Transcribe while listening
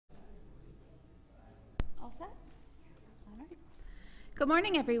Good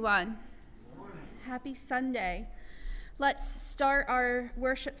morning, everyone. Good morning. Happy Sunday. Let's start our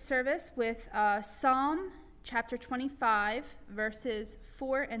worship service with Psalm chapter 25, verses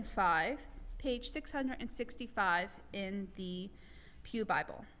 4 and 5, page 665 in the Pew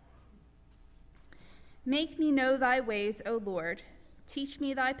Bible. Make me know thy ways, O Lord. Teach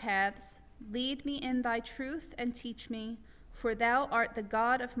me thy paths. Lead me in thy truth and teach me, for thou art the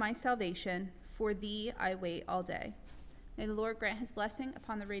God of my salvation. For thee I wait all day. May the Lord grant his blessing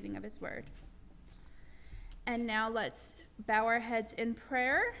upon the reading of his word. And now let's bow our heads in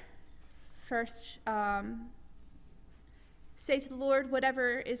prayer. First, say to the Lord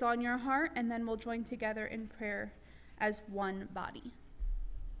whatever is on your heart, and then we'll join together in prayer as one body.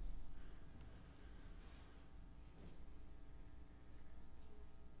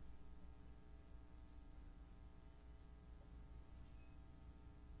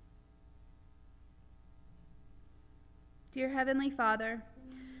 Dear Heavenly Father,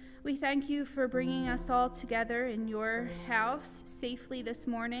 we thank you for bringing us all together in your house safely this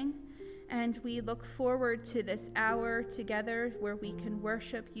morning, and we look forward to this hour together where we can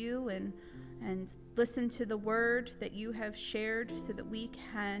worship you and listen to the word that you have shared so that we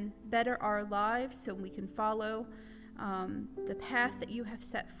can better our lives, so we can follow the path that you have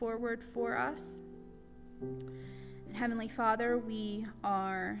set forward for us. And Heavenly Father, we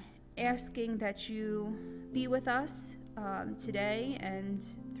are asking that you be with us today and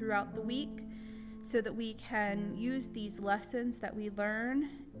throughout the week so that we can use these lessons that we learn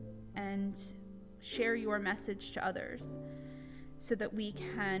and share your message to others, so that we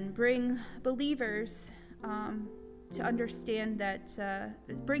can bring believers to understand that,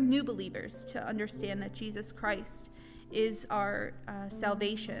 bring new believers to understand that Jesus Christ is our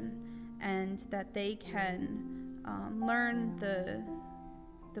salvation, and that they can learn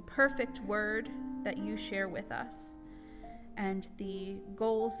the perfect word that you share with us and the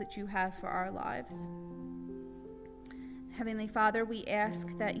goals that you have for our lives. Heavenly Father, we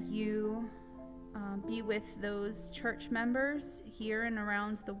ask that you be with those church members here and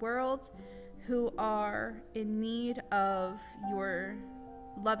around the world who are in need of your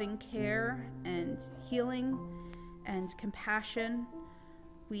loving care and healing and compassion.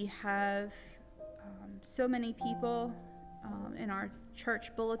 We have so many people in our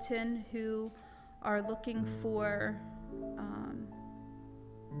church bulletin who are looking for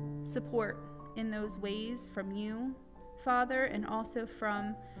support in those ways from you, Father, and also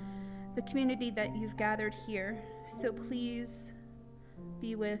from the community that you've gathered here. So please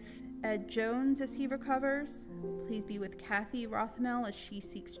be with Ed Jones as he recovers. Please be with Kathy Rothmel as she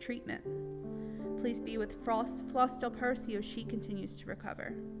seeks treatment. Please be with Floss Del Percy as she continues to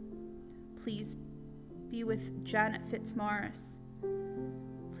recover. Please be with Janet Fitzmaurice.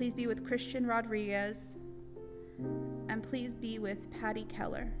 Please be with Christian Rodriguez. And please be with Patty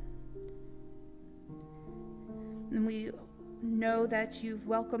Keller. And we know that you've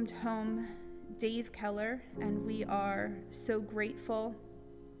welcomed home Dave Keller, and we are so grateful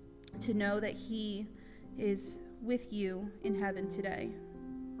to know that he is with you in heaven today.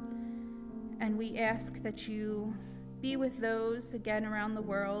 And we ask that you be with those again around the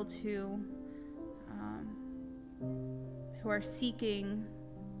world who are seeking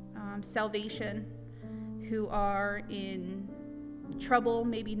salvation, who are in trouble,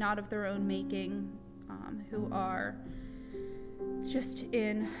 maybe not of their own making, who are just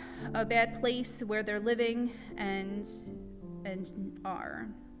in a bad place where they're living and are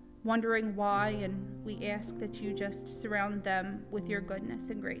wondering why, and we ask that you just surround them with your goodness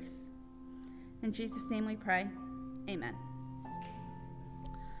and grace. In Jesus' name we pray, amen.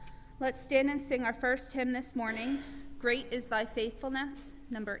 Let's stand and sing our first hymn this morning, Great is Thy Faithfulness,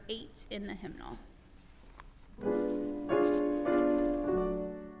 number 8 in the hymnal. Thank you.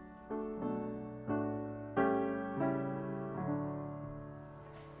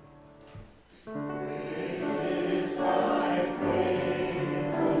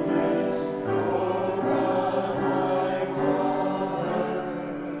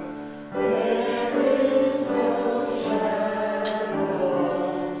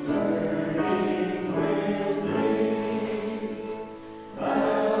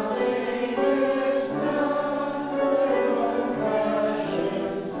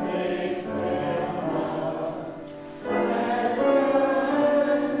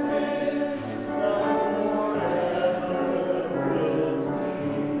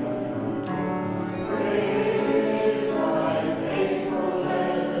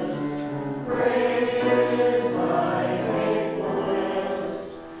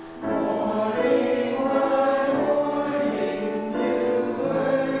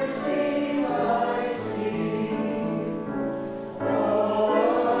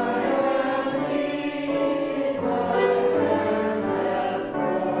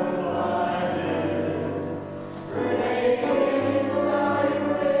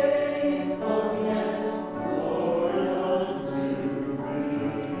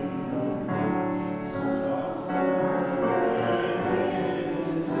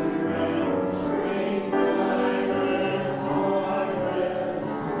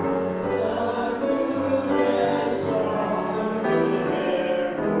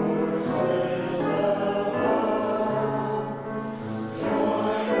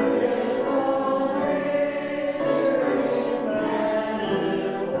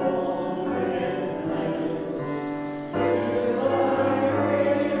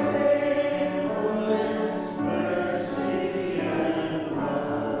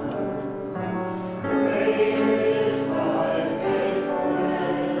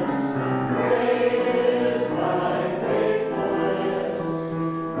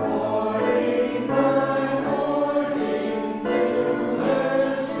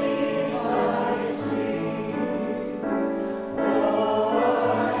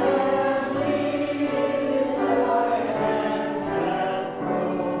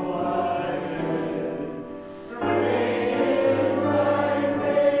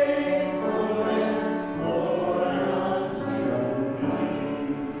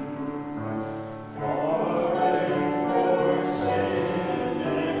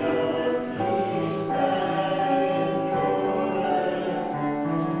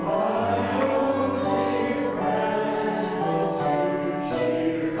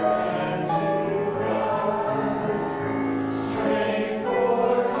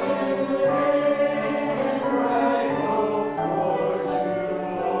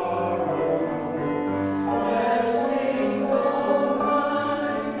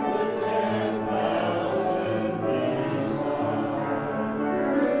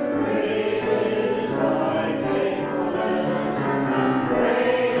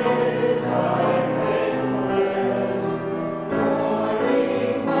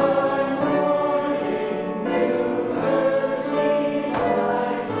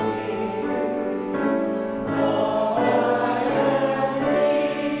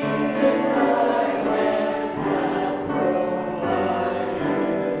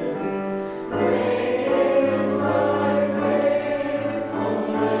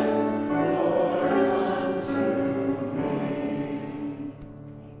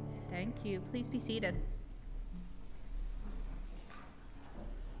 seated.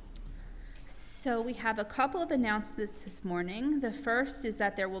 So we have a couple of announcements this morning. The first is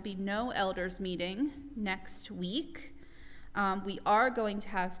that there will be no elders meeting next week. We are going to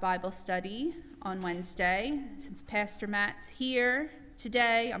have Bible study on Wednesday. Since Pastor Matt's here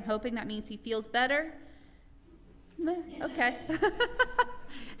today, I'm hoping that means he feels better. Okay.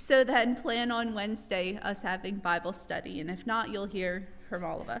 So then plan on Wednesday us having Bible study, and if not, you'll hear from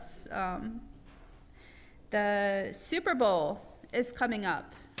all of us. The Super Bowl is coming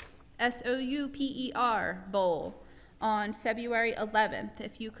up, Souper Bowl, on February 11th.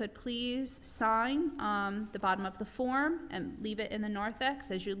 If you could please sign the bottom of the form and leave it in the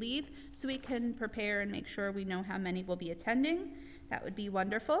narthex as you leave so we can prepare and make sure we know how many will be attending. That would be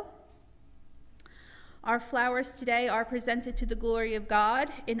wonderful. Our flowers today are presented to the glory of God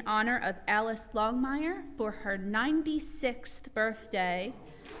in honor of Alice Longmire for her 96th birthday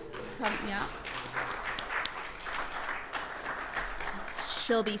coming up.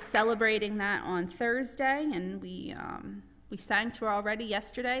 She'll be celebrating that on Thursday, and we sang to her already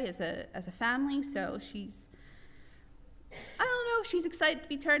yesterday as a family, so I don't know if she's excited to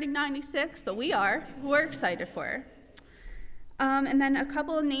be turning 96, but we're excited for her. And then a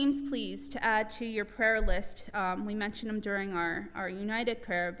couple of names, please, to add to your prayer list. We mentioned them during our United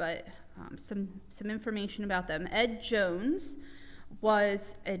prayer, but some information about them. Ed Jones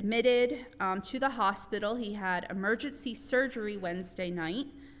was admitted to the hospital. He had emergency surgery Wednesday night.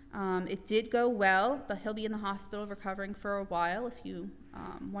 It did go well, but he'll be in the hospital recovering for a while. If you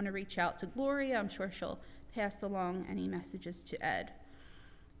want to reach out to Gloria, I'm sure she'll pass along any messages to Ed.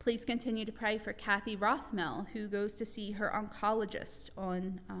 Please continue to pray for Kathy Rothmel, who goes to see her oncologist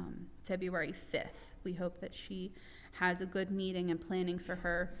on February 5th. We hope that she has a good meeting and planning for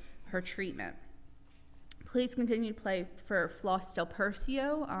her treatment. Please continue to pray for Floss Del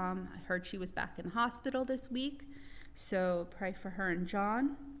Percio. I heard she was back in the hospital this week, so pray for her and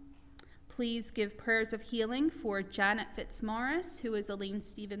John. Please give prayers of healing for Janet Fitzmaurice, who is Elaine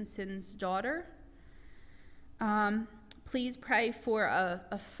Stevenson's daughter. Please pray for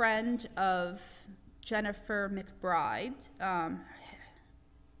a friend of Jennifer McBride.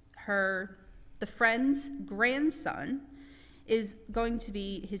 The friend's grandson is going to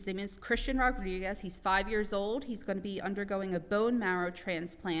be, his name is Christian Rodriguez. He's 5 years old. He's going to be undergoing a bone marrow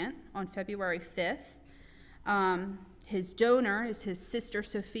transplant on February 5th. His donor is his sister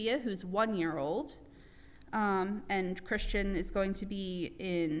Sophia, who's 1 year old. And Christian is going to be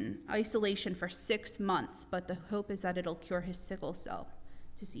in isolation for 6 months, but the hope is that it'll cure his sickle cell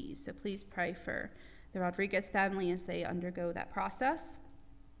disease. So please pray for the Rodriguez family as they undergo that process.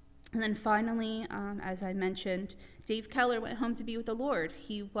 And then finally, as I mentioned, Dave Keller went home to be with the Lord.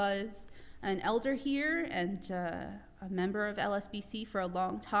 He was an elder here and a member of LSBC for a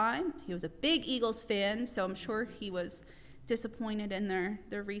long time. He was a big Eagles fan, so I'm sure he was disappointed in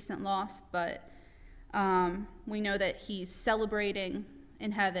their recent loss, but we know that he's celebrating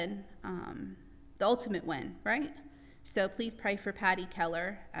in heaven the ultimate win, right? So please pray for Patty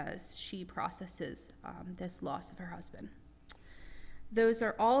Keller as she processes this loss of her husband. Those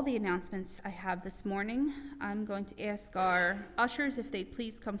are all the announcements I have this morning. I'm going to ask our ushers if they'd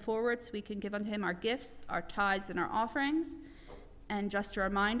please come forward so we can give unto him our gifts, our tithes, and our offerings. And just a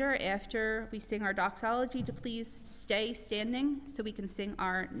reminder, after we sing our doxology, to please stay standing so we can sing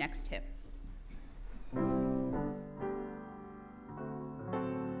our next hymn.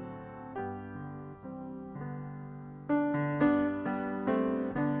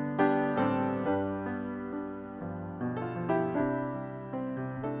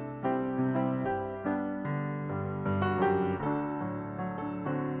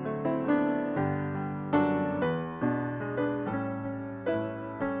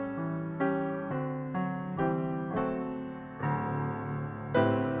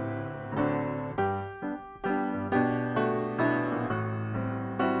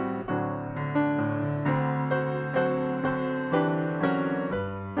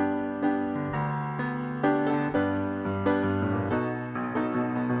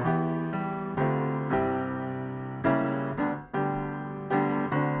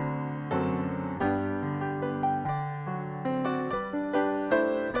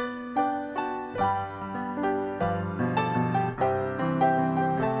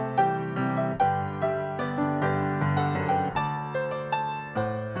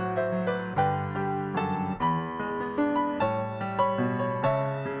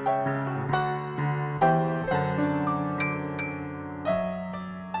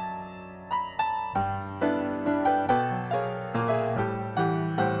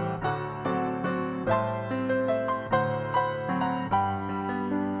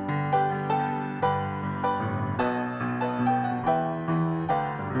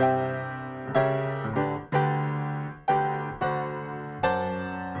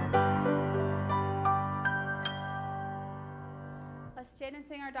 Let's stand and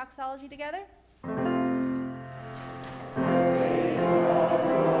sing our doxology together.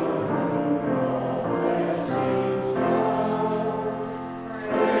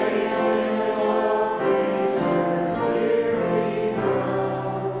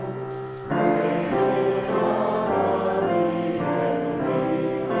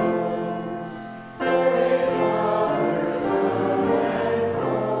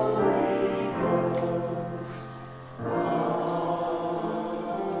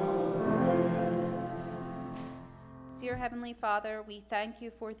 Dear Heavenly Father, we thank you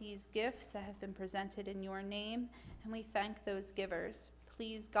for these gifts that have been presented in your name, and we thank those givers.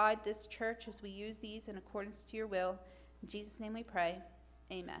 Please guide this church as we use these in accordance to your will. In Jesus' name we pray.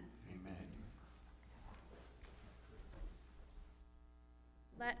 Amen. Amen.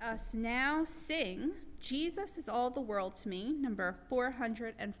 Let us now sing Jesus is All the World to Me, number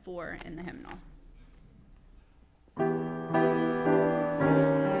 404 in the hymnal.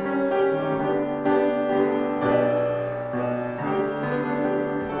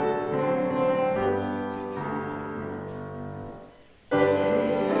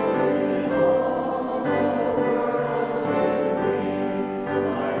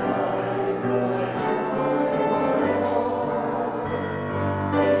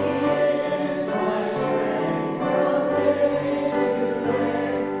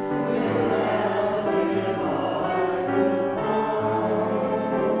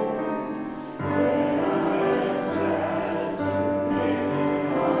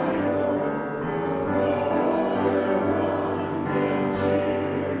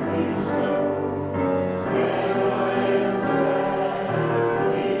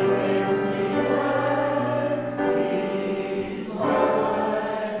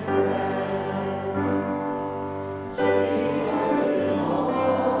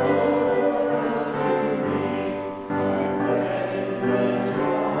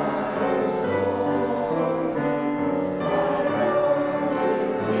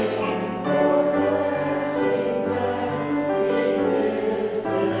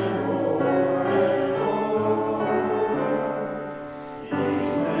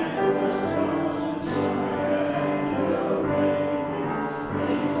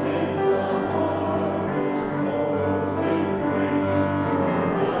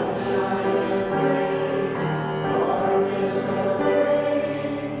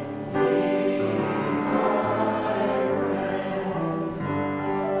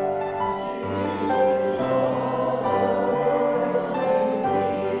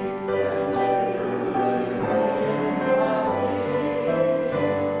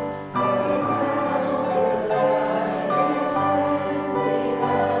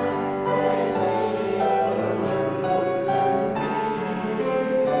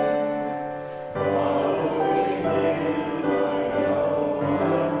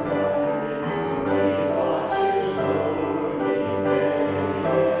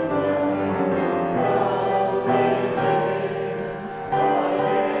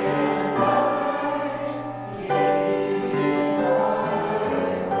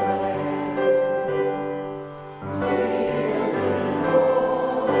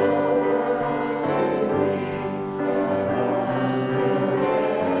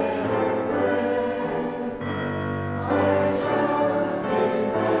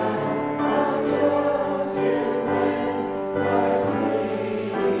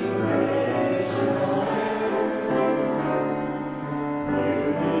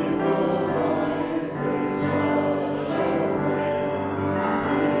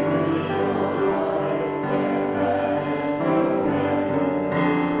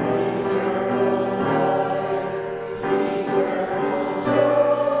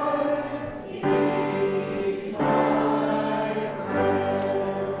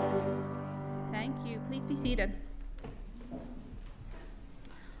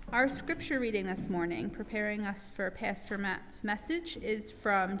 Our scripture reading this morning, preparing us for Pastor Matt's message, is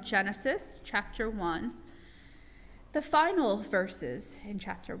from Genesis chapter 1. The final verses in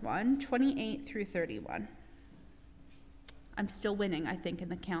chapter 1, 28 through 31. I'm still winning, I think, in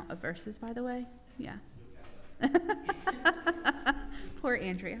the count of verses, by the way. Yeah. Poor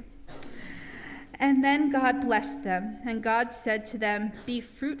Andrea. And then God blessed them, and God said to them, "Be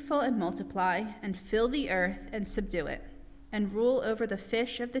fruitful and multiply, and fill the earth and subdue it, and rule over the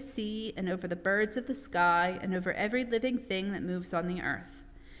fish of the sea, and over the birds of the sky, and over every living thing that moves on the earth."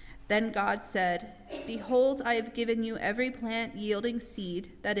 Then God said, "Behold, I have given you every plant yielding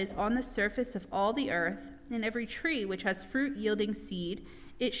seed that is on the surface of all the earth, and every tree which has fruit yielding seed.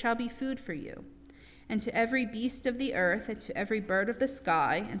 it shall be food for you. And to every beast of the earth, and to every bird of the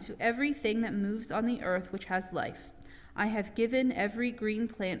sky, and to everything that moves on the earth which has life, I have given every green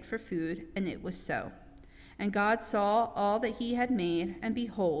plant for food. And it was so. And God saw all that he had made, and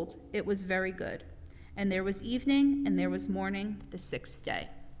behold, it was very good. And there was evening, and there was morning, the sixth day.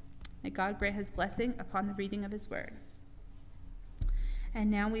 May God grant his blessing upon the reading of his word. And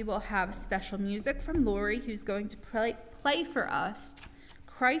now we will have special music from Laurel, who's going to play for us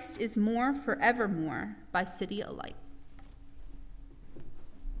Christ is More Forevermore by City Alight.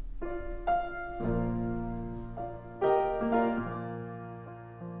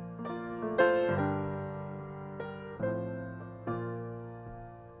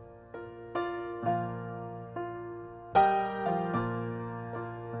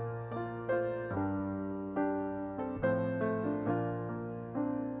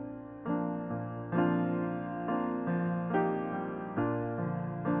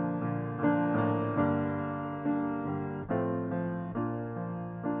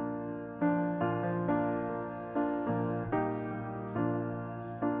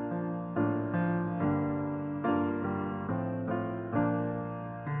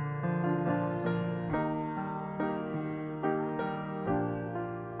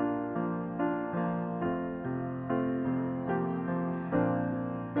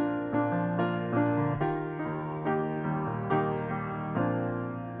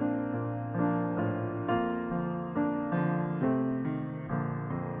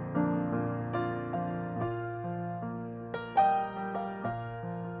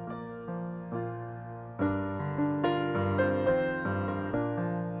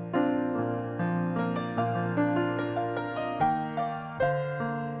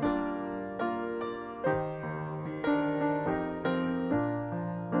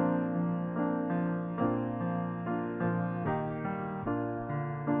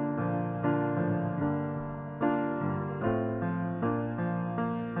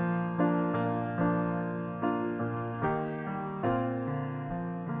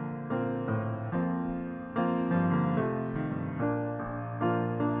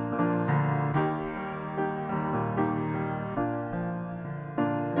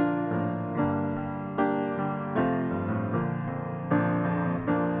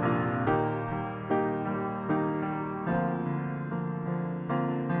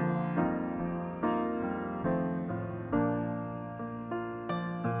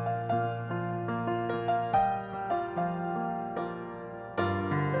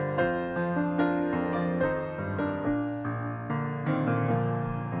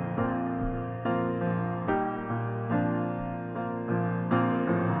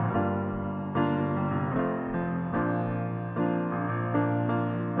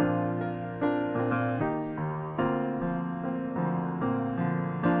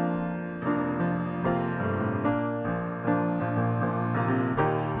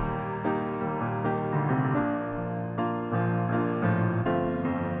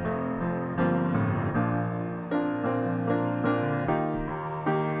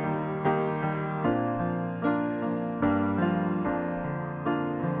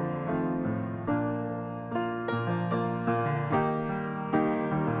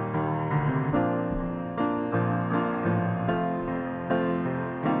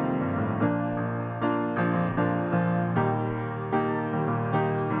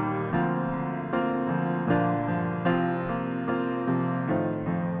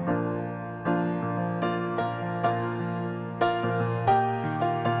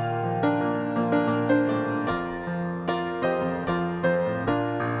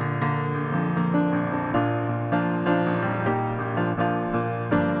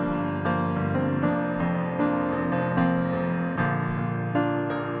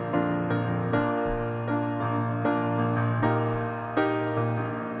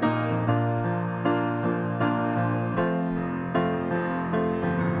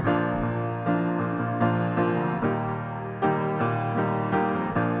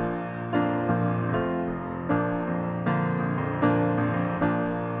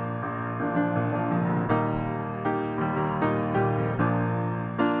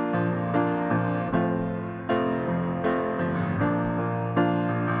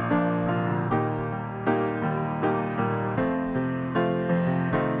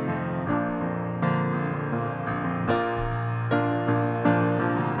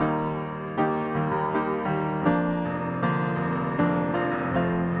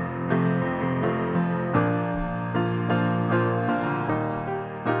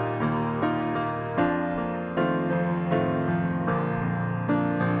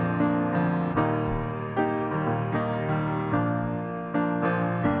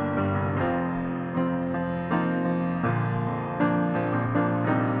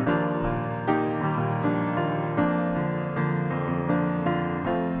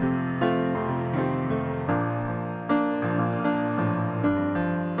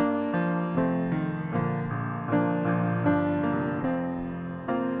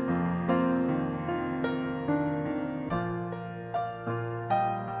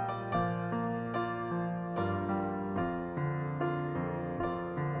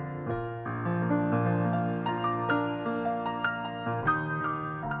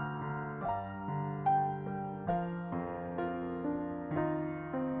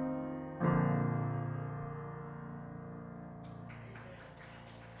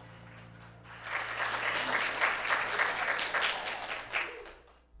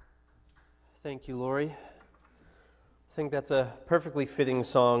 Thank you, Lori. I think that's a perfectly fitting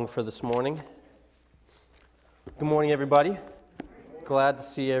song for this morning. Good morning, everybody. Glad to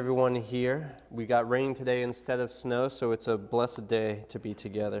see everyone here. We got rain today instead of snow, so it's a blessed day to be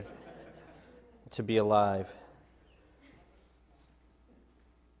together, to be alive.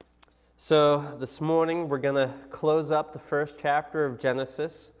 So this morning, we're going to close up the first chapter of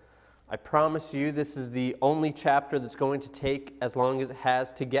Genesis. I promise you this is the only chapter that's going to take as long as it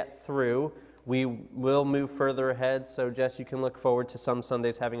has to get through. We will move further ahead, so Jess, you can look forward to some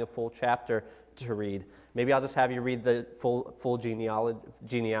Sundays having a full chapter to read. Maybe I'll just have you read the full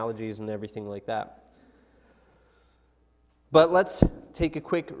genealogies and everything like that. But let's take a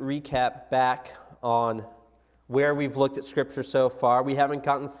quick recap back on where we've looked at Scripture so far. We haven't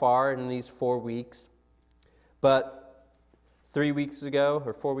gotten far in these 4 weeks, but 3 weeks ago,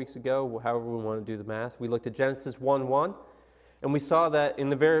 or 4 weeks ago, however we want to do the math, we looked at Genesis 1:1, and we saw that in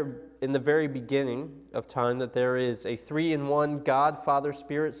the very beginning of time that there is a 3-in-1 God, Father,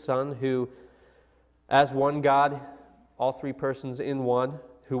 Spirit, Son, who, as one God, all three persons in one,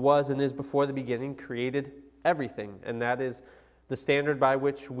 who was and is before the beginning, created everything. And that is the standard by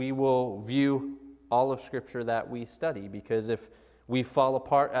which we will view all of Scripture that we study, because if we fall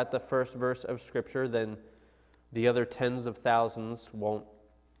apart at the first verse of Scripture, then the other tens of thousands won't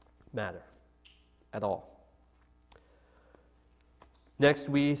matter at all. Next,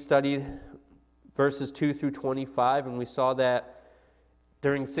 we studied verses 2 through 25, and we saw that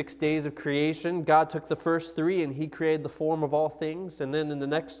during 6 days of creation, God took the first 3 and He created the form of all things, and then in the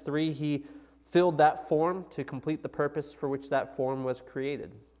next 3, He filled that form to complete the purpose for which that form was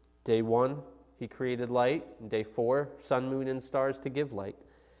created. Day 1, He created light. Day 4, sun, moon, and stars to give light.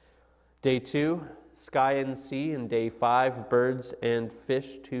 Day 2, sky and sea, and day 5, birds and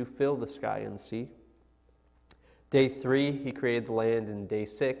fish to fill the sky and sea. Day 3, He created the land, and day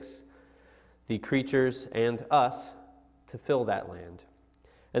 6, the creatures and us to fill that land.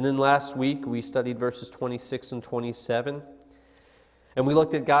 And then last week, we studied verses 26 and 27, and we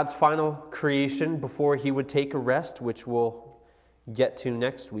looked at God's final creation before He would take a rest, which we'll get to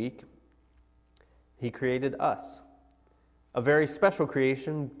next week. He created us. A very special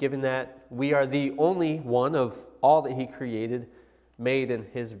creation, given that we are the only one of all that He created made in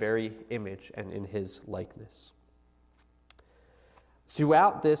His very image and in His likeness.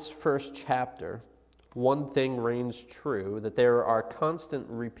 Throughout this first chapter, one thing reigns true, that there are constant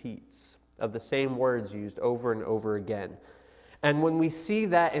repeats of the same words used over and over again. And when we see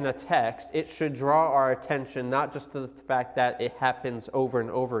that in a text, it should draw our attention not just to the fact that it happens over and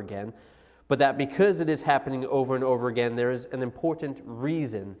over again, but that because it is happening over and over again, there is an important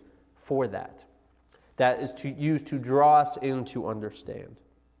reason for that. That is used to draw us in to understand.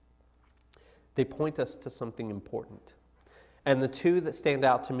 They point us to something important. And the two that stand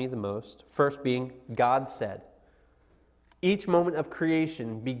out to me the most, first being God said. Each moment of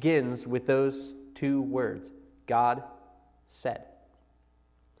creation begins with those 2 words, God said.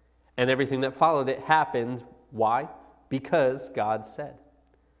 And everything that followed it happened. Why? Because God said.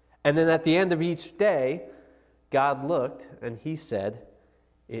 And then at the end of each day, God looked and He said,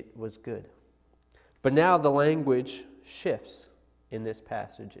 it was good. But now the language shifts in this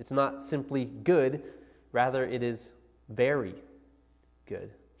passage. It's not simply good, rather it is very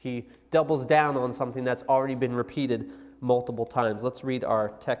good. He doubles down on something that's already been repeated multiple times. Let's read our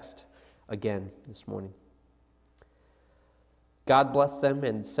text again this morning. God blessed them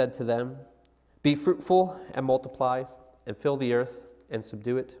and said to them, be fruitful and multiply and fill the earth and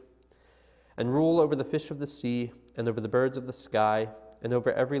subdue it, and rule over the fish of the sea, and over the birds of the sky, and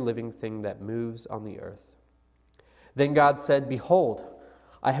over every living thing that moves on the earth. Then God said, behold,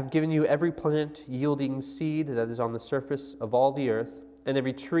 I have given you every plant yielding seed that is on the surface of all the earth, and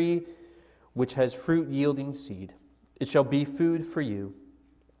every tree which has fruit yielding seed. It shall be food for you,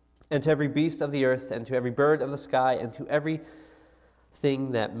 and to every beast of the earth, and to every bird of the sky, and to every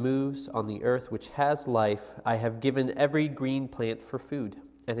thing that moves on the earth which has life, I have given every green plant for food.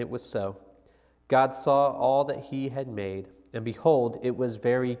 And it was so. God saw all that He had made, and behold, it was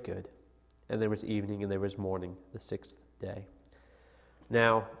very good. And there was evening and there was morning, the 6th day.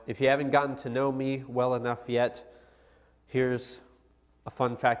 Now, if you haven't gotten to know me well enough yet, here's a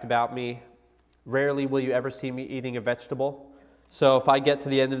fun fact about me. Rarely will you ever see me eating a vegetable. So if I get to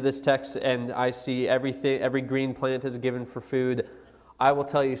the end of this text and I see every green plant is given for food, I will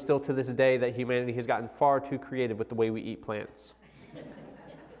tell you still to this day that humanity has gotten far too creative with the way we eat plants.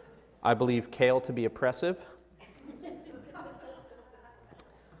 I believe kale to be oppressive.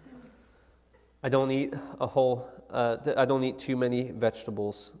 I don't eat a whole I don't eat too many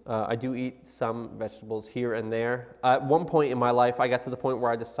vegetables. I do eat some vegetables here and there. At one point in my life, I got to the point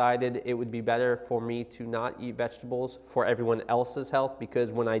where I decided it would be better for me to not eat vegetables for everyone else's health,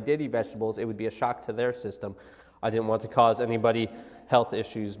 because when I did eat vegetables, it would be a shock to their system. I didn't want to cause anybody health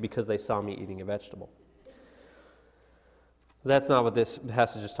issues because they saw me eating a vegetable. That's not what this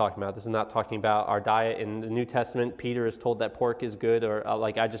passage is talking about. This is not talking about our diet. In the New Testament, Peter is told that pork is good, or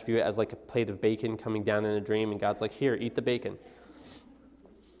I just view it as like a plate of bacon coming down in a dream, and God's like, here, eat the bacon.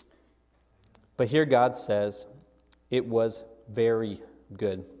 But here God says, it was very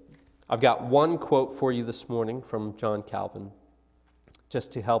good. I've got one quote for you this morning from John Calvin,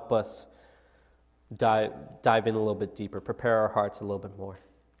 just to help us dive in a little bit deeper, prepare our hearts a little bit more.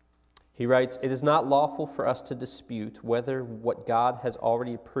 He writes, "It is not lawful for us to dispute whether what God has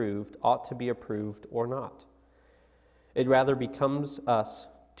already approved ought to be approved or not. It rather becomes us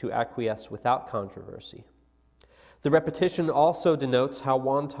to acquiesce without controversy. The repetition also denotes how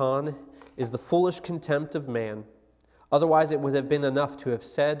wanton is the foolish contempt of man. Otherwise it would have been enough to have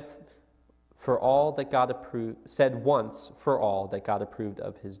said for all that God said once for all that God approved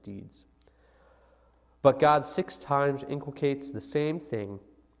of his deeds. But God 6 times inculcates the same thing,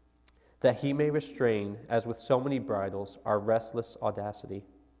 that he may restrain, as with so many bridles, our restless audacity.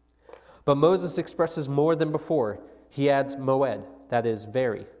 But Moses expresses more than before. He adds moed, that is,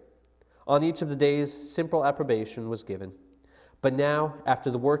 very. On each of the days, simple approbation was given. But now, after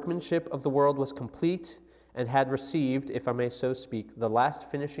the workmanship of the world was complete and had received, if I may so speak, the last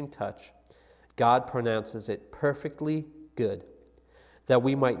finishing touch, God pronounces it perfectly good, that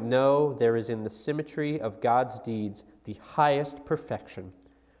we might know there is in the symmetry of God's deeds the highest perfection,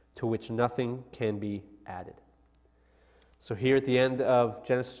 to which nothing can be added." So here at the end of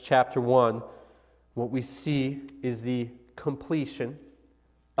Genesis chapter 1, what we see is the completion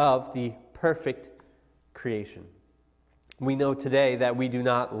of the perfect creation. We know today that we do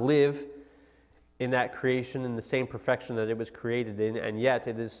not live in that creation in the same perfection that it was created in, and yet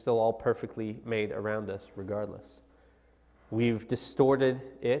it is still all perfectly made around us regardless. We've distorted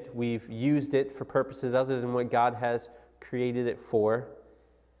it. We've used it for purposes other than what God has created it for.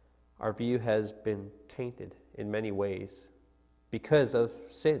 Our view has been tainted in many ways because of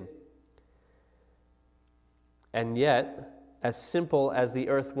sin. And yet, as simple as the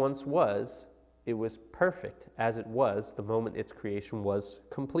earth once was, it was perfect as it was the moment its creation was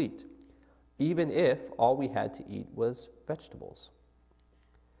complete, even if all we had to eat was vegetables.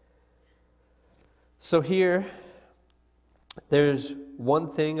 So here, there's one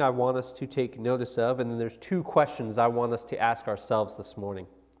thing I want us to take notice of, and then there's 2 questions I want us to ask ourselves this morning.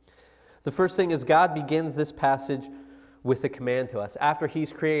 The first thing is God begins this passage with a command to us. After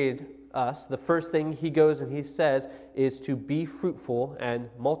he's created us, the first thing he goes and he says is to be fruitful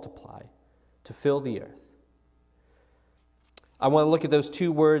and multiply, to fill the earth. I want to look at those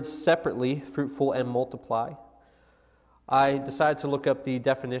 2 words separately, fruitful and multiply. I decided to look up the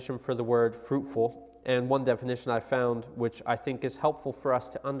definition for the word fruitful, and one definition I found, which I think is helpful for us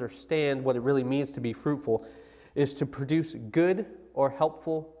to understand what it really means to be fruitful, is to produce good or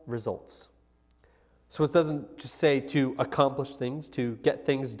helpful results. So it doesn't just say to accomplish things, to get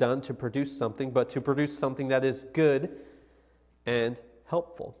things done, to produce something, but to produce something that is good and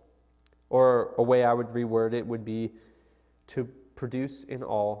helpful. Or a way I would reword it would be to produce in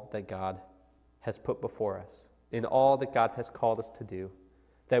all that God has put before us, in all that God has called us to do,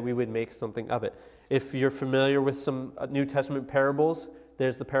 that we would make something of it. If you're familiar with some New Testament parables,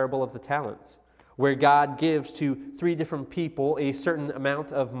 there's the parable of the talents, where God gives to 3 different people a certain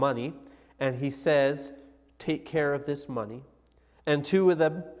amount of money, and he says, take care of this money. And 2 of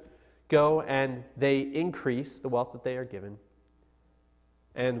them go and they increase the wealth that they are given.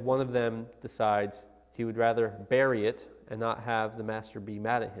 And one of them decides he would rather bury it and not have the master be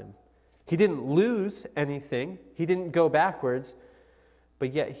mad at him. He didn't lose anything. He didn't go backwards,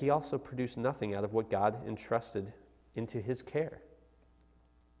 but yet he also produced nothing out of what God entrusted into his care.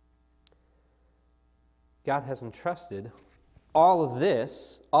 God has entrusted all of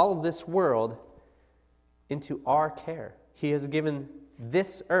this world into our care. He has given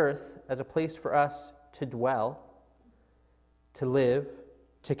this earth as a place for us to dwell, to live,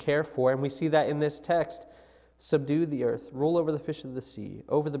 to care for. And we see that in this text. Subdue the earth, rule over the fish of the sea,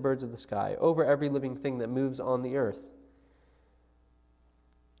 over the birds of the sky, over every living thing that moves on the earth.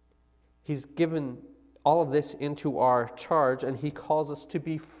 He's given all of this into our charge, and he calls us to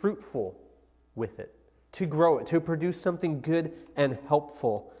be fruitful with it, to grow it, to produce something good and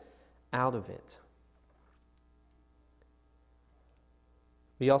helpful out of it.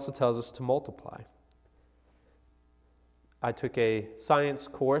 He also tells us to multiply. I took a science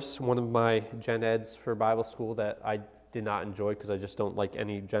course, one of my gen eds for Bible school that I did not enjoy because I just don't like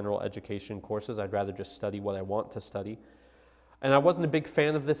any general education courses. I'd rather just study what I want to study. And I wasn't a big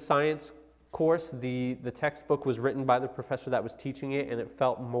fan of this science course. The textbook was written by the professor that was teaching it, and it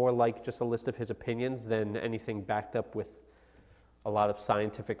felt more like just a list of his opinions than anything backed up with a lot of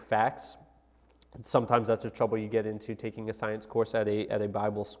scientific facts. And sometimes that's the trouble you get into taking a science course at a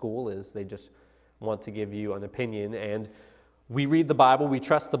Bible school, is they just want to give you an opinion. And we read the Bible, we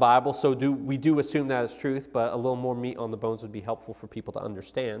trust the Bible, so we do assume that is truth, but a little more meat on the bones would be helpful for people to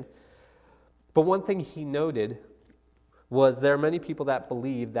understand. But one thing he noted was there are many people that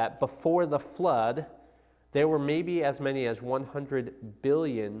believe that before the flood, there were maybe as many as 100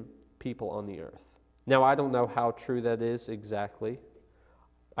 billion people on the earth. Now, I don't know how true that is exactly.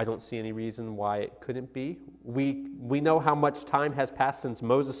 I don't see any reason why it couldn't be. We know how much time has passed since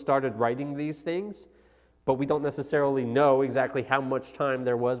Moses started writing these things, but we don't necessarily know exactly how much time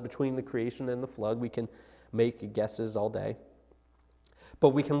there was between the creation and the flood. We can make guesses all day. But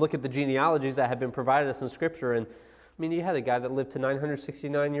we can look at the genealogies that have been provided us in Scripture, and I mean, you had a guy that lived to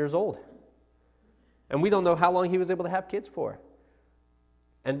 969 years old. And we don't know how long he was able to have kids for.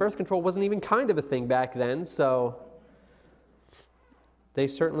 And birth control wasn't even kind of a thing back then, so they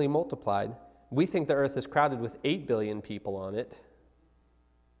certainly multiplied. We think the earth is crowded with 8 billion people on it.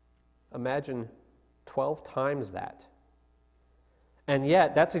 Imagine 12 times that. And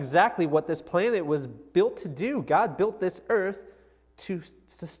yet, that's exactly what this planet was built to do. God built this earth to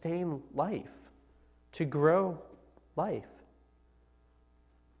sustain life, to grow life.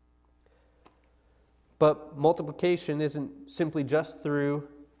 But multiplication isn't simply just through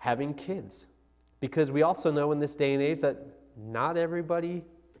having kids, because we also know in this day and age that not everybody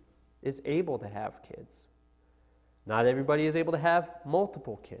is able to have kids. Not everybody is able to have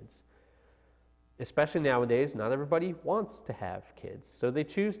multiple kids. Especially nowadays, not everybody wants to have kids, so they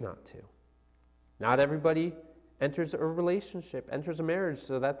choose not to. Not everybody enters a relationship, enters a marriage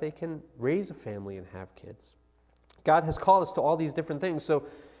so that they can raise a family and have kids. God has called us to all these different things. So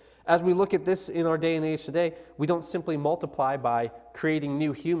as we look at this in our day and age today, we don't simply multiply by creating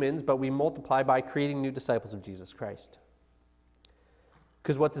new humans, but we multiply by creating new disciples of Jesus Christ.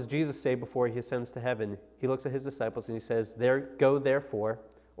 Because what does Jesus say before he ascends to heaven? He looks at his disciples and he says, "Go therefore,"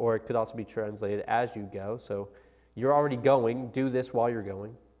 or it could also be translated, "as you go." So you're already going, do this while you're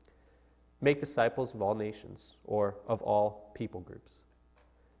going. "Make disciples of all nations," or of all people groups.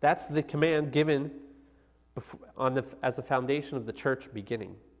 That's the command given as the foundation of the church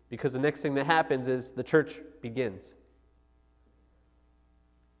beginning. Because the next thing that happens is the church begins.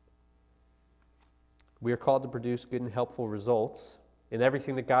 We are called to produce good and helpful results in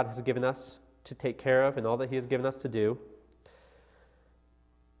everything that God has given us to take care of and all that he has given us to do.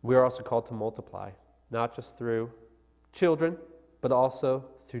 We are also called to multiply, not just through children, but also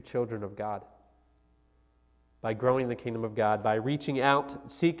through children of God. By growing the kingdom of God, by reaching out,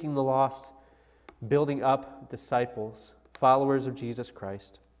 seeking the lost, building up disciples, followers of Jesus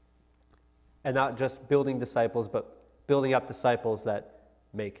Christ. And not just building disciples, but building up disciples that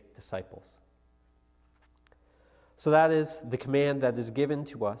make disciples. So that is the command that is given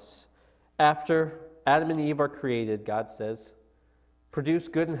to us. After Adam and Eve are created, God says, produce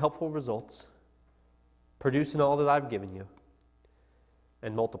good and helpful results, produce in all that I've given you,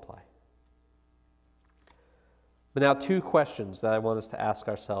 and multiply. But now 2 questions that I want us to ask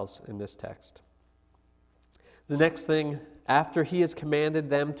ourselves in this text. The next thing, after he has commanded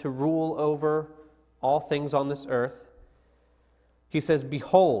them to rule over all things on this earth, he says,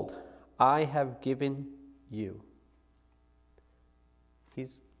 "Behold, I have given you."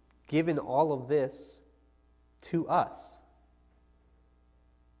 He's given all of this to us.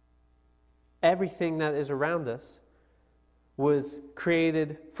 Everything that is around us was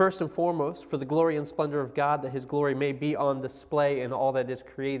created first and foremost for the glory and splendor of God, that his glory may be on display in all that is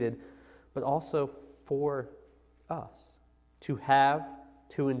created, but also for us to have,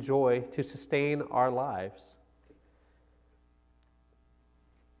 to enjoy, to sustain our lives.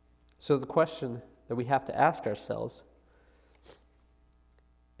 So the question that we have to ask ourselves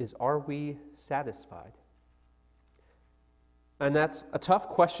is, are we satisfied? And that's a tough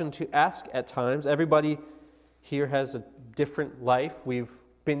question to ask at times. Everybody here has a different life. We've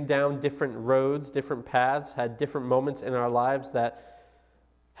been down different roads, different paths, had different moments in our lives that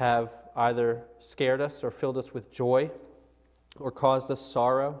have either scared us or filled us with joy or caused us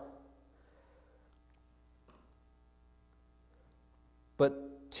sorrow.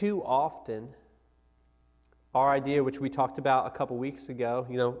 But too often, our idea, which we talked about a couple weeks ago,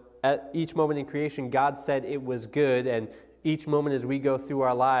 at each moment in creation, God said it was good, and each moment as we go through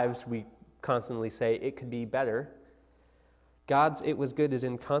our lives, we constantly say it could be better. God's it was good is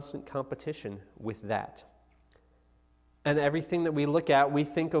in constant competition with that. And everything that we look at, we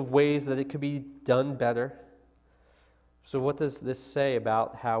think of ways that it could be done better. So what does this say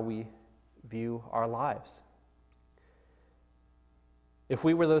about how we view our lives? If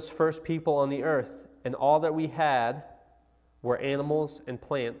we were those first people on the earth and all that we had were animals and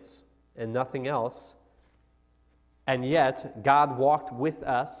plants and nothing else, and yet God walked with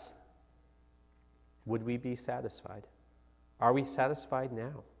us, would we be satisfied? Are we satisfied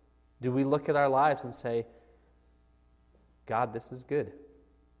now? Do we look at our lives and say, God, this is good?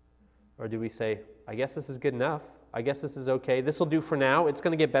 Or do we say, I guess this is good enough. I guess this is okay. This will do for now. It's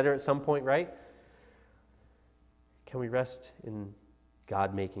going to get better at some point, right? Can we rest in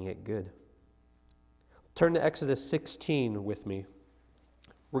God making it good? Turn to Exodus 16 with me.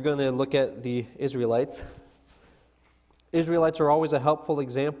 We're going to look at the Israelites. Israelites are always a helpful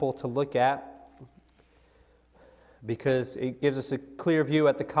example to look at because it gives us a clear view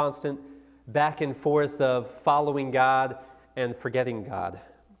at the constant back and forth of following God and forgetting God,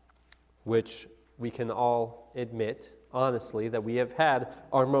 which we can all admit, honestly, that we have had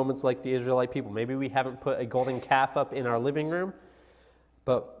our moments like the Israelite people. Maybe we haven't put a golden calf up in our living room,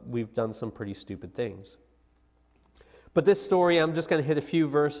 but we've done some pretty stupid things. But this story, I'm just going to hit a few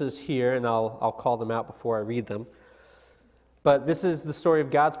verses here, and I'll call them out before I read them. But this is the story of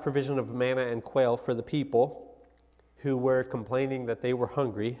God's provision of manna and quail for the people who were complaining that they were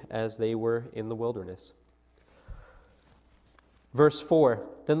hungry as they were in the wilderness. Verse 4,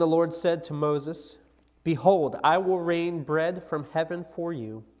 Then the Lord said to Moses, Behold, I will rain bread from heaven for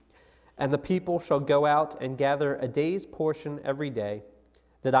you, and the people shall go out and gather a day's portion every day,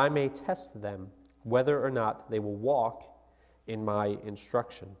 that I may test them, whether or not they will walk in my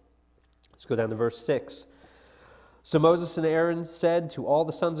instruction. Let's go down to verse 6. So Moses and Aaron said to all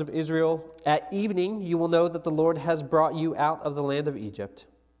the sons of Israel, At evening you will know that the Lord has brought you out of the land of Egypt,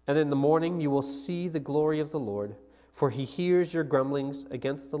 and in the morning you will see the glory of the Lord, for he hears your grumblings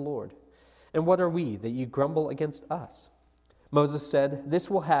against the Lord. And what are we, that you grumble against us? Moses said, This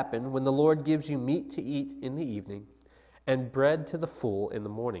will happen when the Lord gives you meat to eat in the evening, and bread to the full in the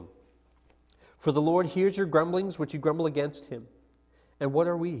morning. For the Lord hears your grumblings which you grumble against him. And what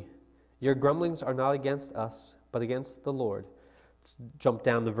are we? Your grumblings are not against us, but against the Lord. Let's jump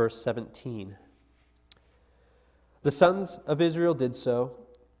down to verse 17. The sons of Israel did so,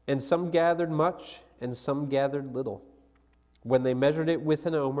 and some gathered much, and some gathered little. When they measured it with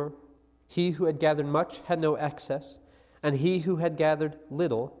an omer, he who had gathered much had no excess, and he who had gathered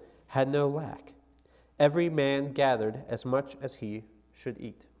little had no lack. Every man gathered as much as he should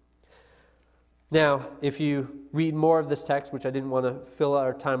eat. Now, if you read more of this text, which I didn't want to fill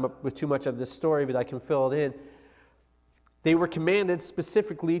our time up with too much of this story, but I can fill it in, they were commanded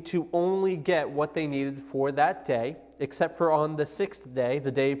specifically to only get what they needed for that day, except for on the sixth day,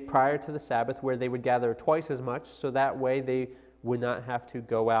 the day prior to the Sabbath, where they would gather twice as much, so that way they would not have to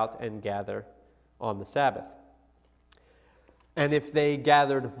go out and gather on the Sabbath. And if they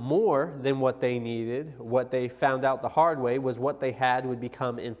gathered more than what they needed, what they found out the hard way was what they had would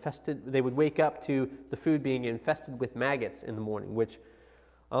become infested. They would wake up to the food being infested with maggots in the morning, which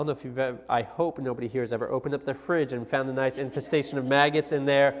I don't know if you've ever, I hope nobody here has ever opened up their fridge and found a nice infestation of maggots in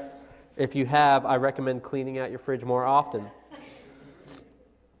there. If you have, I recommend cleaning out your fridge more often.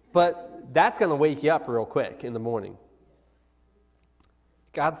 But that's going to wake you up real quick in the morning.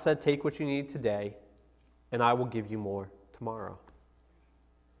 God said, take what you need today, and I will give you more tomorrow.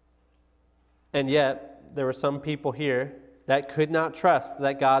 And yet, there were some people here that could not trust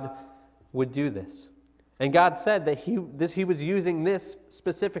that God would do this. And God said that he was using this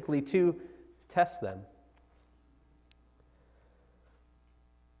specifically to test them.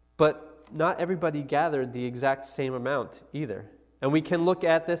 But not everybody gathered the exact same amount either. And we can look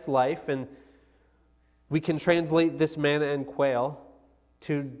at this life and we can translate this manna and quail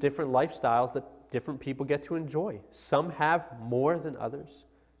to different lifestyles that different people get to enjoy. Some have more than others.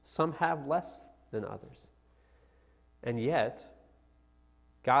 Some have less than others. And yet,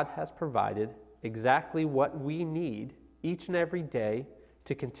 God has provided exactly what we need each and every day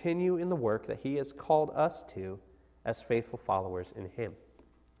to continue in the work that he has called us to as faithful followers in him.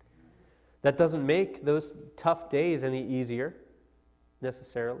 That doesn't make those tough days any easier,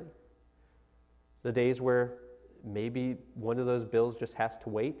 necessarily. The days where maybe one of those bills just has to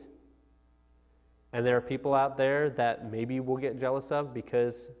wait. And there are people out there that maybe we'll get jealous of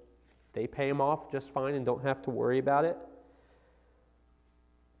because they pay them off just fine and don't have to worry about it.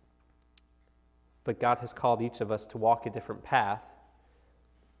 But God has called each of us to walk a different path.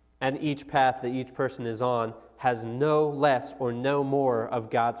 And each path that each person is on has no less or no more of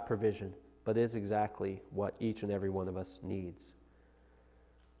God's provision. but is exactly what each and every one of us needs.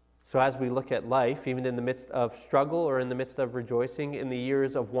 So as we look at life, even in the midst of struggle or in the midst of rejoicing, in the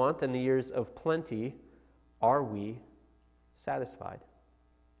years of want and the years of plenty, are we satisfied?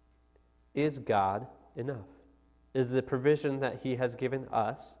 Is God enough? Is the provision that he has given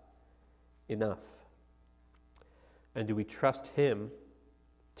us enough? And do we trust him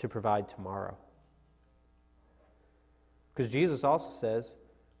to provide tomorrow? Because Jesus also says,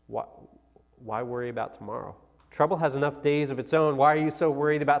 why worry about tomorrow? Trouble has enough days of its own. Why are you so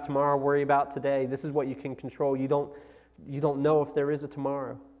worried about tomorrow? Worry about today. This is what you can control. You don't know if there is a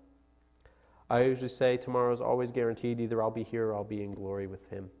tomorrow. I usually say tomorrow is always guaranteed. Either I'll be here or I'll be in glory with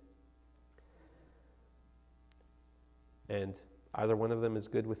him. And either one of them is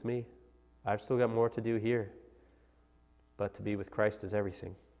good with me. I've still got more to do here. But to be with Christ is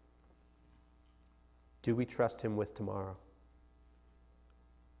everything. Do we trust him with tomorrow?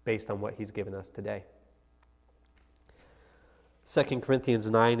 Based on what he's given us today. 2 Corinthians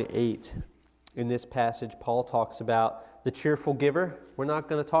 9:8. In this passage, Paul talks about the cheerful giver. We're not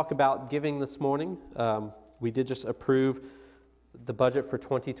going to talk about giving this morning. We did just approve the budget for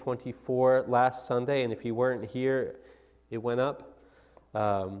 2024 last Sunday, and if you weren't here, it went up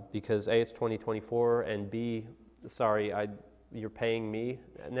because A, it's 2024, and B, you're paying me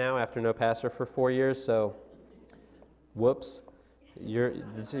now after no pastor for 4 years, so whoops,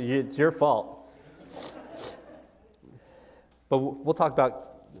 it's your fault. But we'll talk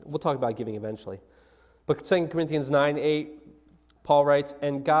about giving eventually. But 2 Corinthians 9:8, Paul writes,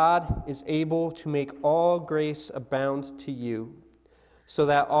 "And God is able to make all grace abound to you, so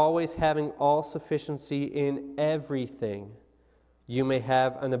that always having all sufficiency in everything, you may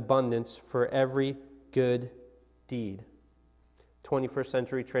have an abundance for every good deed." 21st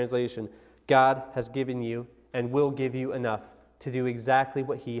century translation, God has given you and will give you enough to do exactly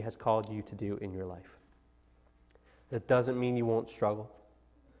what he has called you to do in your life. That doesn't mean you won't struggle.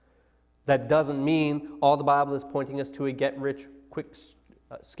 That doesn't mean all the Bible is pointing us to a get-rich-quick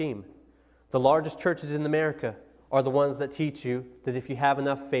scheme. The largest churches in America are the ones that teach you that if you have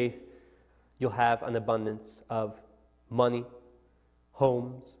enough faith, you'll have an abundance of money,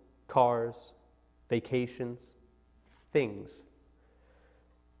 homes, cars, vacations, things.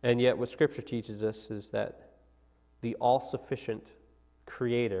 And yet what Scripture teaches us is that the all-sufficient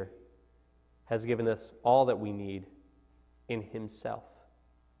Creator has given us all that we need in himself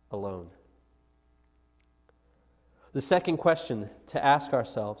alone. The second question to ask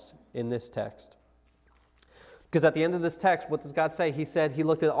ourselves in this text, because at the end of this text, what does God say? He said he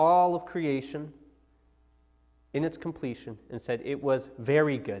looked at all of creation in its completion and said it was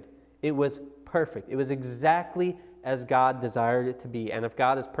very good. It was perfect. It was exactly as God desired it to be. And if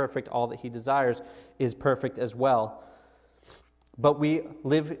God is perfect, all that he desires is perfect as well. But we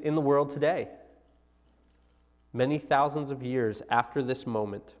live in the world today, many thousands of years after this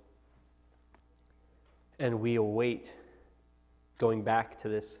moment, and we await going back to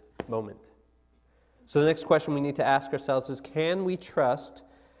this moment. So the next question we need to ask ourselves is, can we trust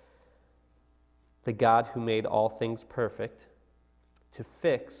the God who made all things perfect to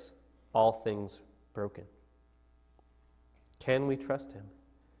fix all things broken? Can we trust him?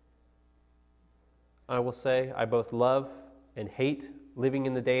 I will say I both love and hate living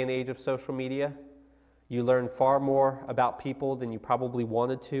in the day and age of social media. You learn far more about people than you probably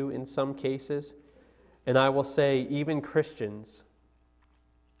wanted to in some cases. And I will say, even Christians,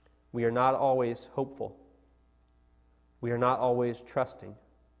 we are not always hopeful. We are not always trusting.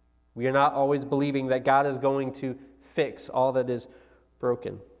 We are not always believing that God is going to fix all that is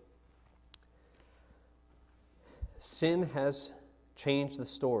broken. Sin has changed the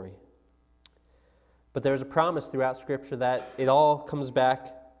story. But there's a promise throughout Scripture that it all comes back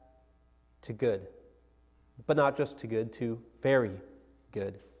to good. But not just to good, to very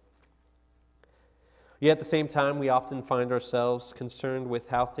good. Yet at the same time, we often find ourselves concerned with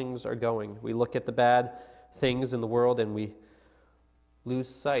how things are going. We look at the bad things in the world and we lose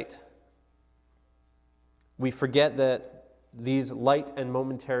sight. We forget that these light and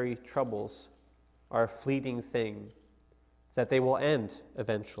momentary troubles are a fleeting thing, that they will end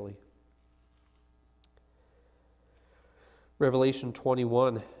eventually. Revelation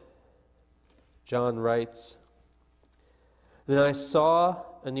 21, John writes, "Then I saw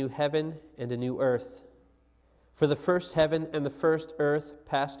a new heaven and a new earth. For the first heaven and the first earth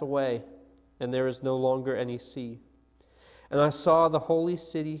passed away, and there is no longer any sea. And I saw the holy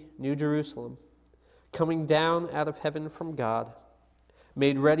city, New Jerusalem, coming down out of heaven from God,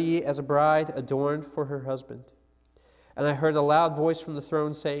 made ready as a bride adorned for her husband. And I heard a loud voice from the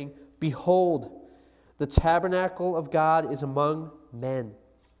throne saying, 'Behold, the tabernacle of God is among men,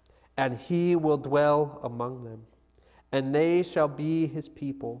 and he will dwell among them. And they shall be his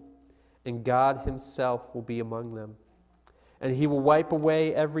people, and God himself will be among them. And he will wipe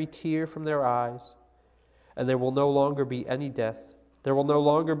away every tear from their eyes, and there will no longer be any death. There will no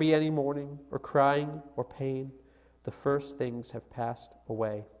longer be any mourning, or crying, or pain. The first things have passed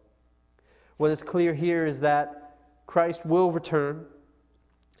away. What is clear here is that Christ will return,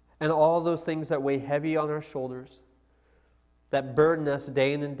 and all those things that weigh heavy on our shoulders, that burden us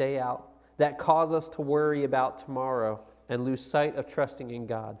day in and day out, that cause us to worry about tomorrow and lose sight of trusting in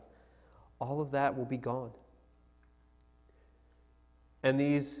God, all of that will be gone. And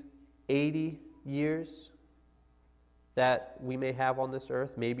these 80 years that we may have on this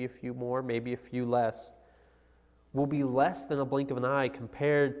earth, maybe a few more, maybe a few less, will be less than a blink of an eye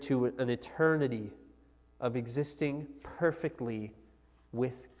compared to an eternity of existing perfectly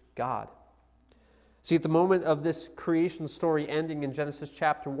with God. See, at the moment of this creation story ending in Genesis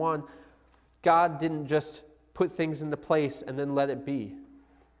chapter 1, God didn't just put things into place and then let it be.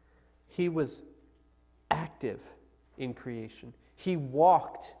 He was active in creation. He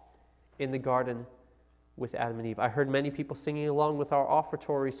walked in the garden with Adam and Eve. I heard many people singing along with our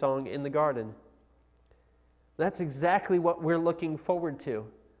offertory song, In the Garden. That's exactly what we're looking forward to.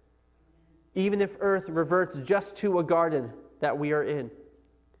 Even if earth reverts just to a garden that we are in,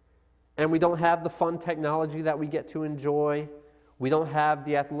 and we don't have the fun technology that we get to enjoy, we don't have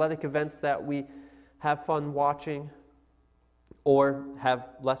the athletic events that we have fun watching, or have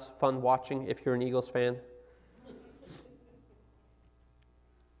less fun watching if you're an Eagles fan.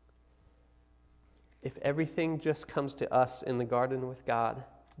 If everything just comes to us in the garden with God,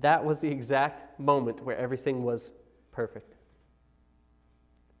 that was the exact moment where everything was perfect.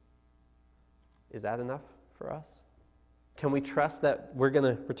 Is that enough for us? Can we trust that we're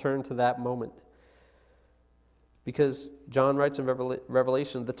going to return to that moment? Because John writes in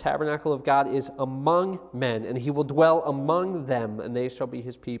Revelation, the tabernacle of God is among men, and he will dwell among them, and they shall be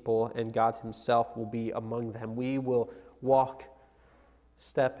his people, and God himself will be among them. We will walk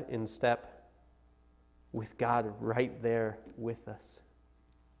step in step with God right there with us,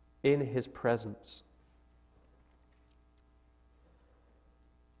 in his presence.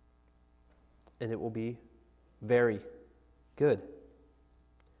 And it will be very good.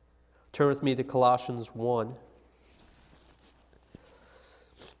 Turn with me to Colossians 1.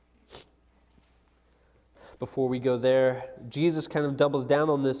 Before we go there, Jesus kind of doubles down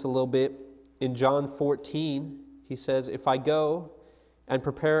on this a little bit. In John 14, he says, if I go and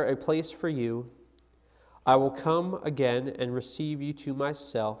prepare a place for you, I will come again and receive you to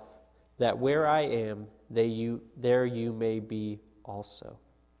myself, that where I am, there you may be also.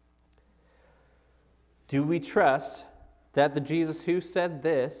 Do we trust that the Jesus who said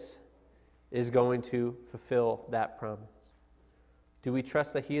this is going to fulfill that promise? Do we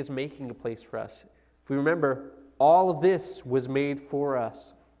trust that he is making a place for us? If we remember, all of this was made for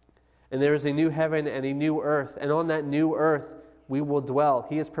us. And there is a new heaven and a new earth. And on that new earth, we will dwell.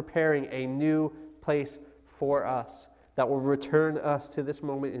 He is preparing a new place for us that will return us to this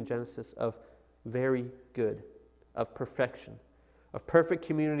moment in Genesis of very good, of perfection, of perfect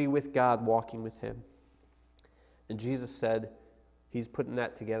community with God, walking with him. And Jesus said he's putting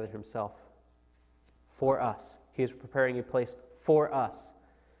that together himself for us. He is preparing a place for us.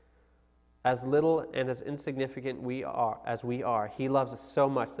 As little and as insignificant as we are, he loves us so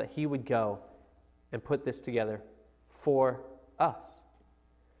much that he would go and put this together for us.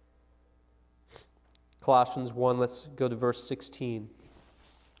 Colossians 1, let's go to verse 16.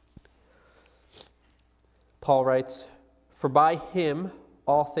 Paul writes, for by him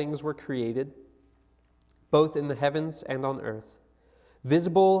all things were created, both in the heavens and on earth,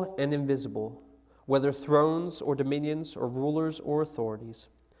 visible and invisible, whether thrones or dominions or rulers or authorities.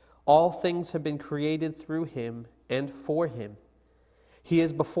 All things have been created through him and for him. He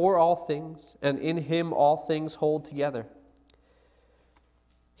is before all things, and in him all things hold together.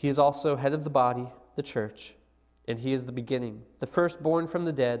 He is also head of the body, the church, and he is the beginning, the firstborn from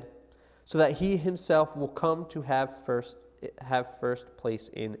the dead, so that he himself will come to have first place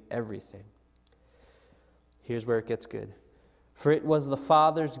in everything. Here's where it gets good. For it was the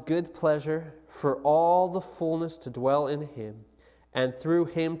Father's good pleasure for all the fullness to dwell in him, and through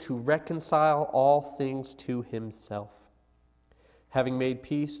him to reconcile all things to himself, having made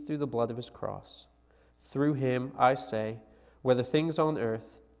peace through the blood of his cross. Through him, I say, whether things on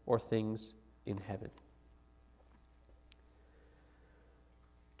earth or things in heaven.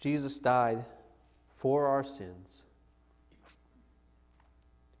 Jesus died for our sins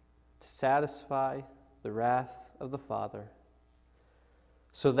to satisfy the wrath of the Father,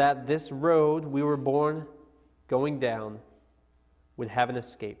 so that this road we were born going down would have an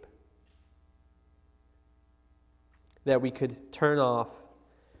escape. that we could turn off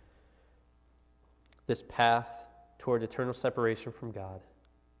this path toward eternal separation from God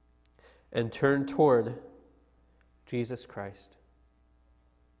and turn toward Jesus Christ,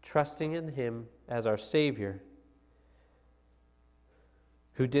 trusting in him as our Savior,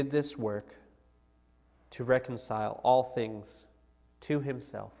 who did this work to reconcile all things to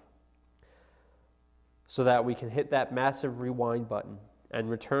himself, so that we can hit that massive rewind button and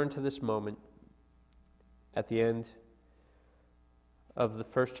return to this moment at the end of the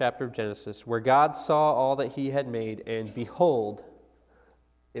first chapter of Genesis, where God saw all that he had made, and behold,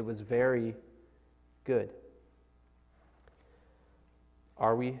 it was very good.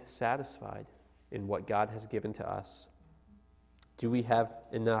 Are we satisfied in what God has given to us? Do we have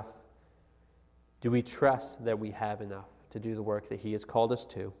enough? Do we trust that we have enough to do the work that he has called us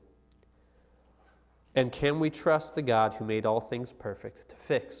to? And can we trust the God who made all things perfect to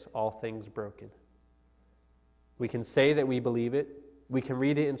fix all things broken? We can say that we believe it. We can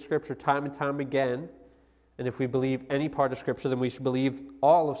read it in Scripture time and time again. And if we believe any part of Scripture, then we should believe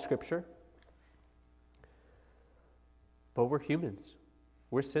all of Scripture. But we're humans.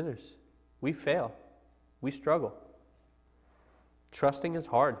 We're sinners. We fail. We struggle. Trusting is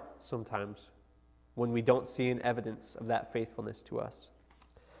hard sometimes when we don't see an evidence of that faithfulness to us.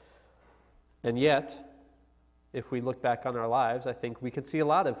 And yet, if we look back on our lives, I think we could see a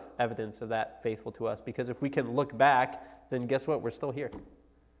lot of evidence of that faithful to us, because if we can look back, then guess what? We're still here.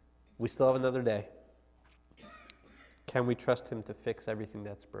 We still have another day. Can we trust him to fix everything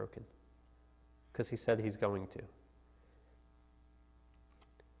that's broken? Because he said he's going to.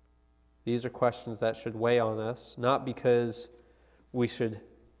 These are questions that should weigh on us, not because we should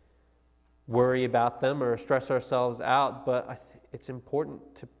worry about them or stress ourselves out, but it's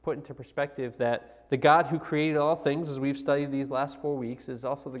important to put into perspective that the God who created all things, as we've studied these last 4 weeks, is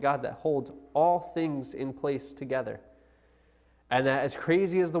also the God that holds all things in place together. And that as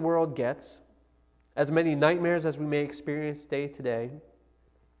crazy as the world gets, as many nightmares as we may experience day to day,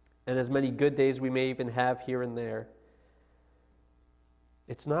 and as many good days we may even have here and there,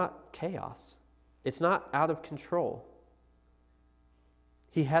 it's not chaos. It's not out of control.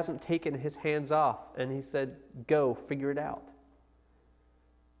 He hasn't taken his hands off and he said, go, figure it out.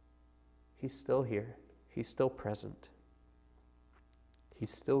 He's still here. He's still present.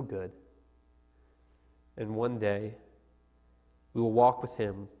 He's still good. And one day, we will walk with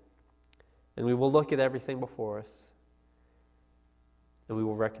him, and we will look at everything before us, and we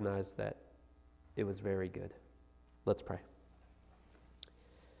will recognize that it was very good. Let's pray.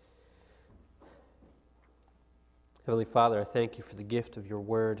 Heavenly Father, I thank you for the gift of your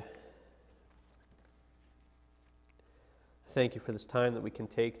word. I thank you for this time that we can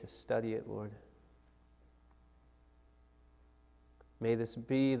take to study it, Lord. May this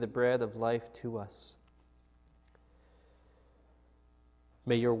be the bread of life to us.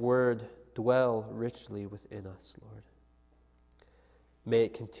 May your word dwell richly within us, Lord. May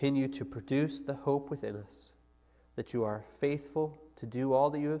it continue to produce the hope within us that you are faithful to do all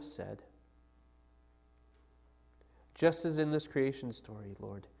that you have said. Just as in this creation story,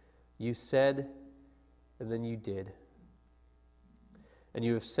 Lord, you said and then you did. And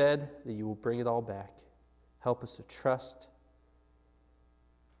you have said that you will bring it all back. Help us to trust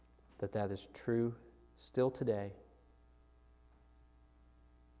that that is true still today.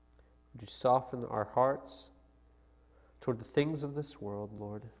 Would you soften our hearts toward the things of this world,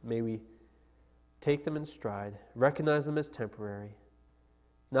 Lord? May we take them in stride, recognize them as temporary,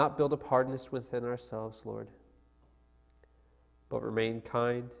 not build up hardness within ourselves, Lord, but remain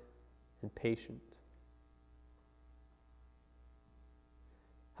kind and patient.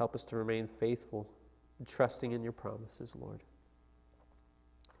 Help us to remain faithful and trusting in your promises, Lord.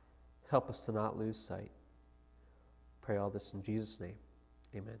 Help us to not lose sight. Pray all this in Jesus' name.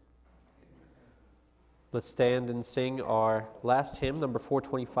 Amen. Let's stand and sing our last hymn, number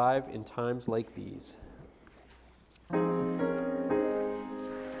 425, In Times Like These.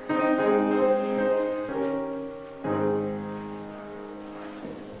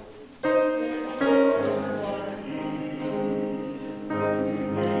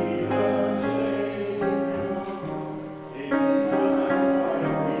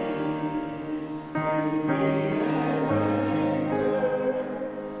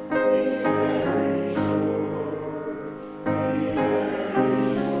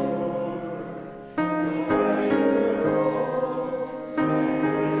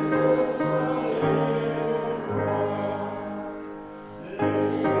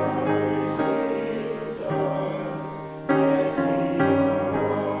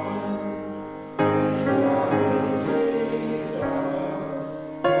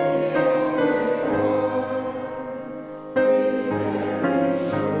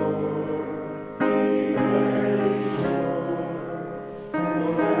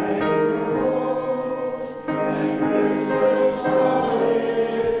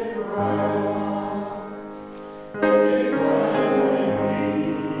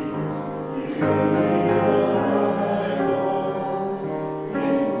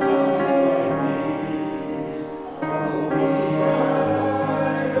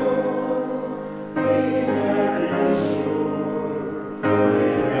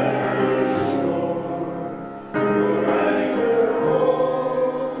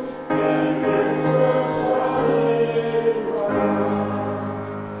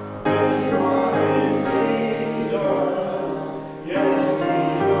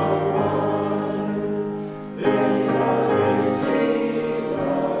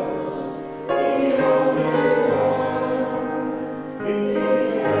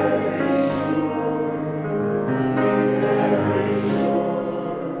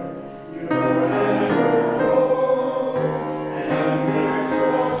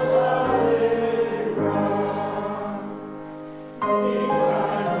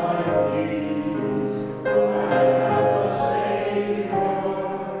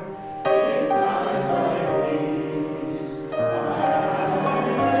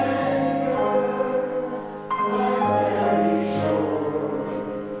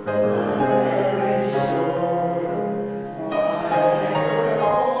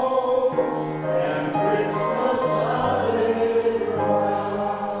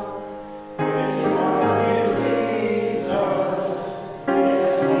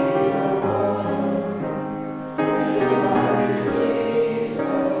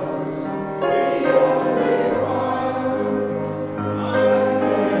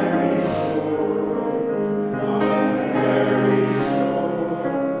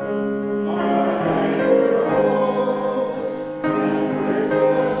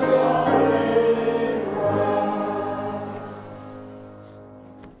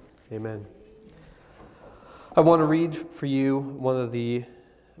 Amen. I want to read for you one of the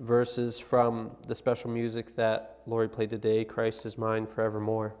verses from the special music that Lori played today, Christ is mine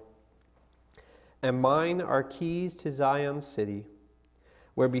forevermore. And mine are keys to Zion's city,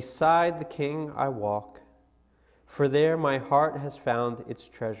 where beside the King I walk, for there my heart has found its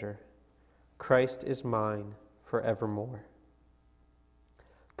treasure. Christ is mine forevermore.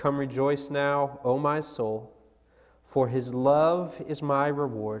 Come rejoice now, O my soul, for his love is my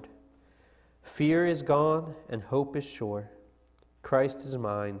reward. Fear is gone and hope is sure. Christ is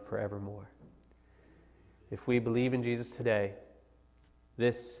mine forevermore. If we believe in Jesus today,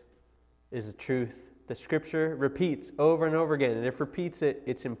 this is the truth the Scripture repeats over and over again. And if it repeats it,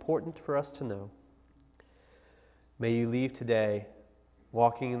 it's important for us to know. May you leave today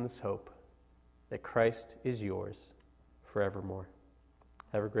walking in this hope that Christ is yours forevermore.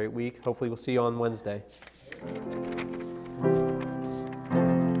 Have a great week. Hopefully we'll see you on Wednesday.